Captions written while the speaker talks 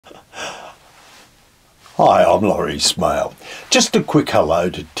Hi, I'm Laurie Smale. Just a quick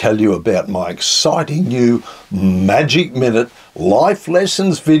hello to tell you about my exciting new Magic Minute Life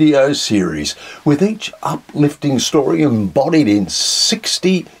Lessons video series, with each uplifting story embodied in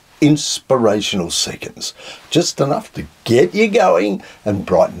 60 inspirational seconds, just enough to get you going and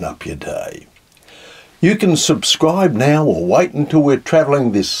brighten up your day. You can subscribe now or wait until we're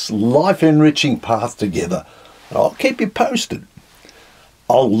travelling this life-enriching path together, and I'll keep you posted.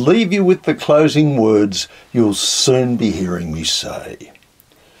 I'll leave you with the closing words you'll soon be hearing me say.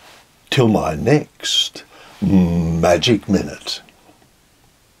 Till my next Magic Minute.